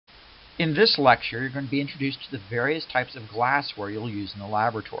In this lecture, you're going to be introduced to the various types of glassware you'll use in the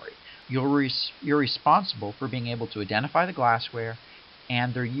laboratory. You're responsible for being able to identify the glassware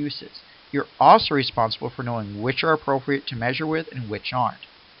and their uses. You're also responsible for knowing which are appropriate to measure with and which aren't.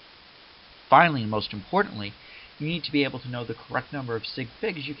 Finally, and most importantly, you need to be able to know the correct number of sig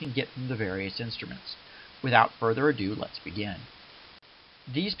figs you can get from the various instruments. Without further ado, let's begin.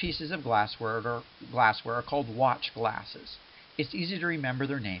 These pieces of glassware are called watch glasses. It's easy to remember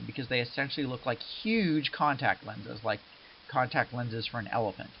their name because they essentially look like huge contact lenses for an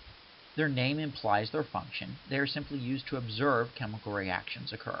elephant. Their name implies their function. They are simply used to observe chemical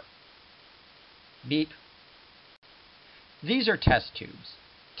reactions occur. Beep. These are test tubes.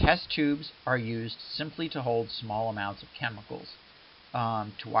 Test tubes are used simply to hold small amounts of chemicals,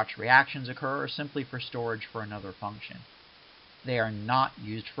 to watch reactions occur, or simply for storage for another function. They are not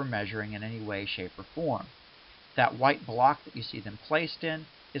used for measuring in any way, shape, or form. That white block that you see them placed in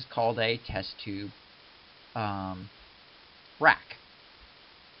is called a test tube rack.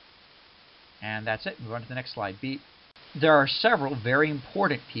 And that's it. Move on to the next slide. Beep. There are several very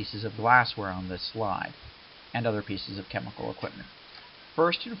important pieces of glassware on this slide, and other pieces of chemical equipment.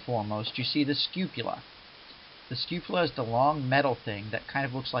 First and foremost, you see the scupula. The scupula is the long metal thing that kind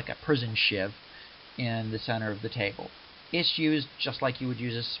of looks like a prison shiv in the center of the table. It's used just like you would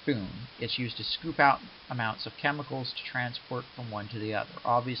use a spoon. It's used to scoop out amounts of chemicals to transport from one to the other.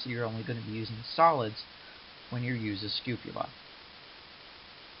 Obviously, you're only going to be using solids when you use a scupula.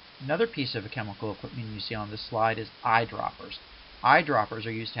 Another piece of chemical equipment you see on this slide is eyedroppers. Eyedroppers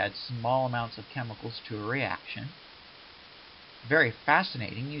are used to add small amounts of chemicals to a reaction. Very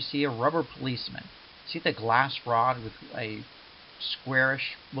fascinating, you see a rubber policeman. See the glass rod with a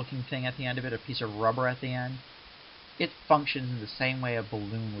squarish looking thing at the end of it, a piece of rubber at the end? It functions in the same way a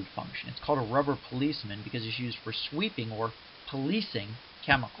balloon would function. It's called a rubber policeman because it's used for sweeping or policing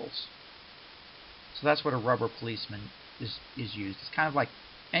chemicals. So that's what a rubber policeman is used. It's kind of like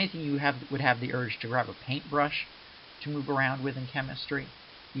anything you would have the urge to grab a paintbrush to move around with in chemistry.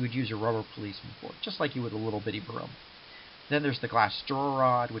 You would use a rubber policeman for it, just like you would a little bitty broom. Then there's the glass straw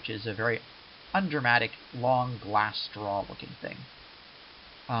rod, which is a very undramatic, long glass straw looking thing.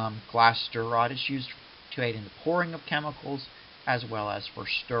 Glass stir rod is used to aid in the pouring of chemicals as well as for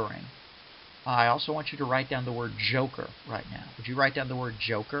stirring. I also want you to write down the word Joker right now. Would you write down the word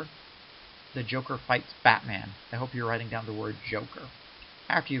Joker? The Joker fights Batman. I hope you're writing down the word Joker.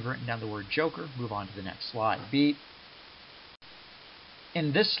 After you've written down the word Joker, move on to the next slide. Beep.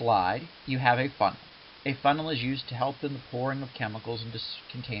 In this slide, you have a funnel. A funnel is used to help in the pouring of chemicals into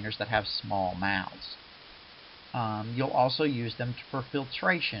containers that have small mouths. You'll also use them for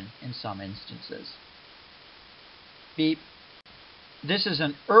filtration in some instances. Beep. This is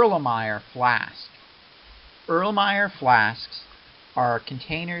an Erlenmeyer flask. Erlenmeyer flasks are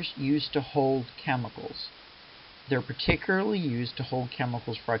containers used to hold chemicals. They're particularly used to hold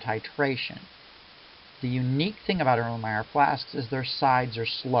chemicals for titration. The unique thing about Erlenmeyer flasks is their sides are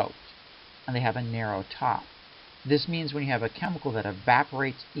sloped, and they have a narrow top. This means when you have a chemical that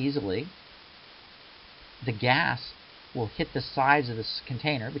evaporates easily, the gas will hit the sides of this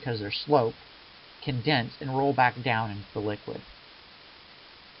container because they're sloped, condense, and roll back down into the liquid.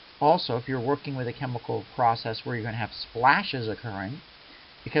 Also, if you're working with a chemical process where you're going to have splashes occurring,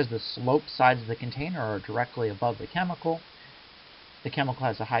 because the sloped sides of the container are directly above the chemical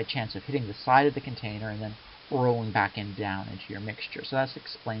has a high chance of hitting the side of the container and then rolling back down into your mixture. So that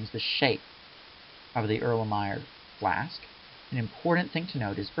explains the shape of the Erlenmeyer flask. An important thing to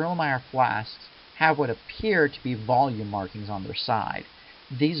note is Erlenmeyer flasks have what appear to be volume markings on their side.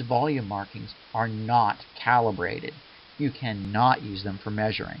 These volume markings are not calibrated. You cannot use them for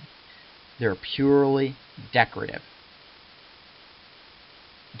measuring. They're purely decorative.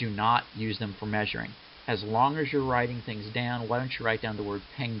 Do not use them for measuring. As long as you're writing things down, why don't you write down the word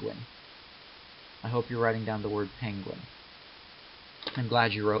penguin? I hope you're writing down the word penguin. I'm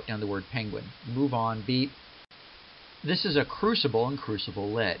glad you wrote down the word penguin. Move on. Beep. This is a crucible and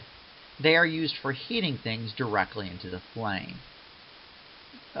crucible lid. They are used for heating things directly into the flame.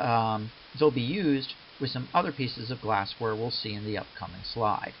 They'll be used with some other pieces of glassware we'll see in the upcoming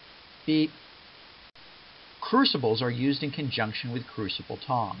slide. Beep. Crucibles are used in conjunction with crucible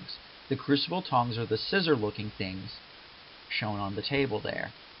tongs. The crucible tongs are the scissor-looking things shown on the table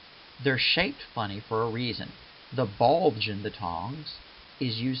there. They're shaped funny for a reason. The bulge in the tongs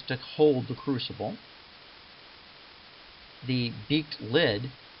is used to hold the crucible. The beaked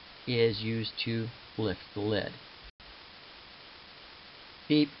lid is used to lift the lid.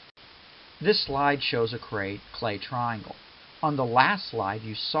 Beep. This slide shows a clay triangle. On the last slide,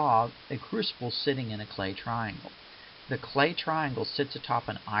 you saw a crucible sitting in a clay triangle. The clay triangle sits atop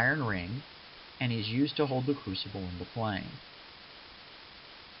an iron ring and is used to hold the crucible in the flame.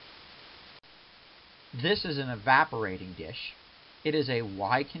 This is an evaporating dish. It is a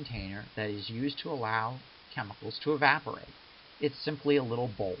wide container that is used to allow chemicals to evaporate. It's simply a little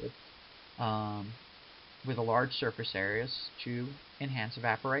bowl with a large surface areas to enhance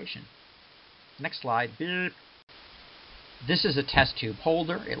evaporation. Next slide. Beep. This is a test tube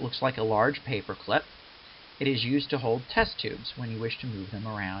holder. It looks like a large paper clip. It is used to hold test tubes when you wish to move them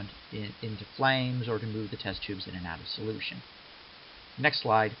around into flames or to move the test tubes in and out of solution. Next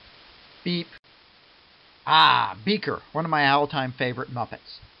slide. Beep. Beaker, one of my all-time favorite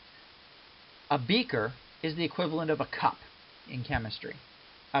Muppets. A beaker is the equivalent of a cup in chemistry.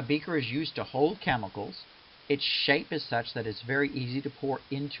 A beaker is used to hold chemicals. Its shape is such that it's very easy to pour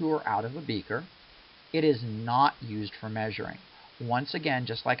into or out of a beaker. It is not used for measuring. Once again,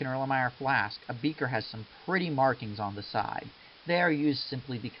 just like an Erlenmeyer flask, a beaker has some pretty markings on the side. They are used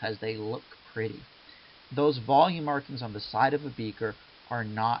simply because they look pretty. Those volume markings on the side of a beaker are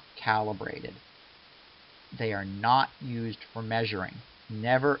not calibrated. They are not used for measuring.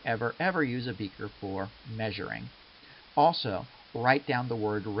 Never, ever, ever use a beaker for measuring. Also, write down the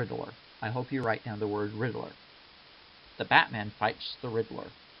word Riddler. I hope you write down the word Riddler. The Batman fights the Riddler.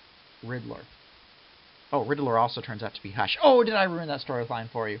 Riddler. Oh, Riddler also turns out to be Hush. Oh, did I ruin that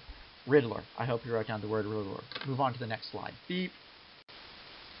storyline for you? Riddler. I hope you wrote down the word Riddler. Move on to the next slide. Beep.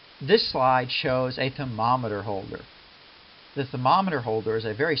 This slide shows a thermometer holder. The thermometer holder is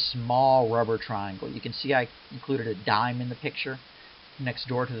a very small rubber triangle. You can see I included a dime in the picture next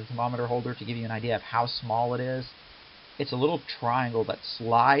door to the thermometer holder to give you an idea of how small it is. It's a little triangle that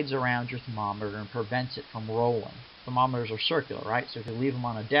slides around your thermometer and prevents it from rolling. Thermometers are circular, right? So if you leave them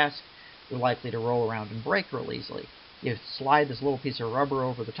on a desk, they're likely to roll around and break real easily. You slide this little piece of rubber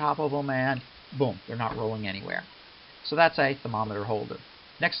over the top of them and boom, they're not rolling anywhere. So that's a thermometer holder.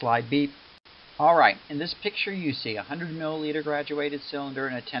 Next slide, beep. Alright, in this picture you see a 100 milliliter graduated cylinder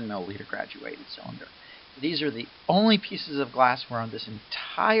and a 10 milliliter graduated cylinder. These are the only pieces of glassware on this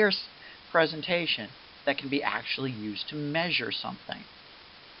entire presentation that can be actually used to measure something.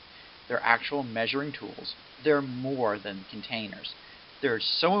 They're actual measuring tools. They're more than containers. They're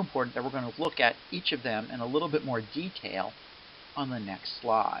so important that we're going to look at each of them in a little bit more detail on the next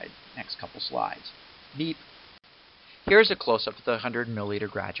slide, next couple slides. Beep. Here's a close-up of the 100 milliliter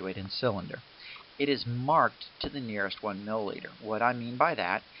graduated cylinder. It is marked to the nearest 1 milliliter. What I mean by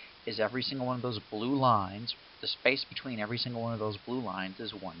that is every single one of those blue lines, the space between every single one of those blue lines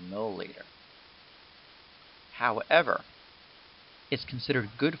is 1 milliliter. However, it's considered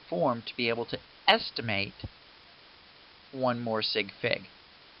good form to be able to estimate one more sig fig.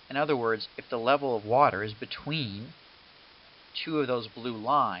 In other words, if the level of water is between two of those blue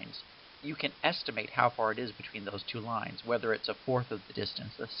lines, you can estimate how far it is between those two lines, whether it's a fourth of the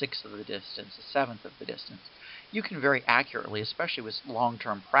distance, a sixth of the distance, a seventh of the distance. You can very accurately, especially with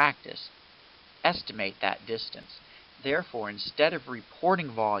long-term practice, estimate that distance. Therefore, instead of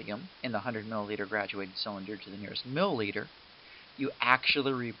reporting volume in the 100 milliliter graduated cylinder to the nearest milliliter, you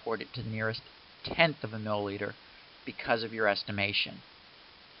actually report it to the nearest tenth of a milliliter because of your estimation.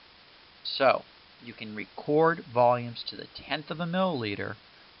 So, you can record volumes to the tenth of a milliliter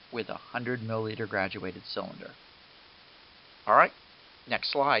with a 100 milliliter graduated cylinder. Alright,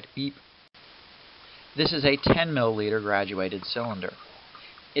 next slide. Beep. This is a 10 milliliter graduated cylinder.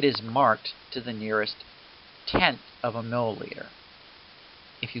 It is marked to the nearest tenth of a milliliter.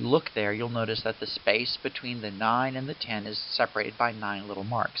 If you look there, you'll notice that the space between the 9 and the 10 is separated by 9 little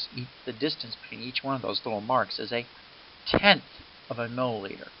marks. The distance between each one of those little marks is a tenth of a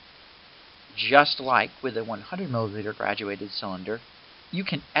milliliter. Just like with a 100 milliliter graduated cylinder, you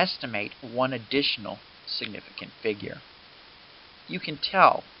can estimate one additional significant figure. You can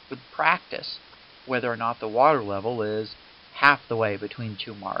tell with practice whether or not the water level is half the way between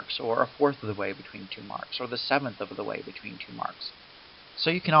 2 marks, or a fourth of the way between 2 marks, or the seventh of the way between 2 marks. So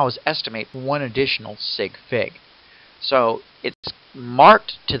you can always estimate one additional sig fig. So it's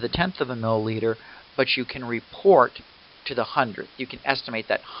marked to the tenth of a milliliter, but you can report to the hundredth. You can estimate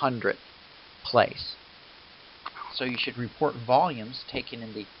that hundredth place. So you should report volumes taken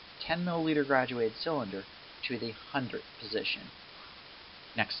in the 10 milliliter graduated cylinder to the 100th position.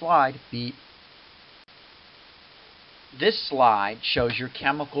 Next slide. Beep. This slide shows your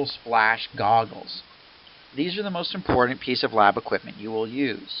chemical splash goggles. These are the most important piece of lab equipment you will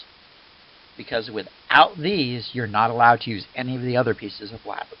use, because without these, you're not allowed to use any of the other pieces of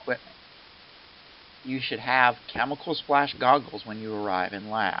lab equipment. You should have chemical splash goggles when you arrive in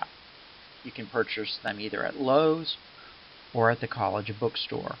lab. You can purchase them either at Lowe's or at the college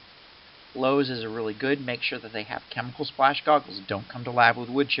bookstore. Lowe's is a really good. Make sure that they have chemical splash goggles. Don't come to lab with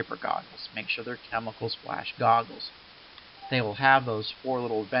wood chipper goggles. Make sure they're chemical splash goggles. They will have those four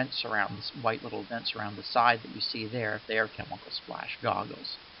little vents around, this white little vents around the side that you see there if they are chemical splash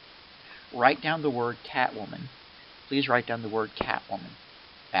goggles. Write down the word Catwoman. Please write down the word Catwoman.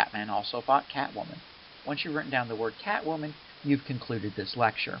 Batman also fought Catwoman. Once you've written down the word Catwoman, you've concluded this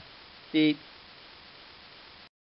lecture. Beep.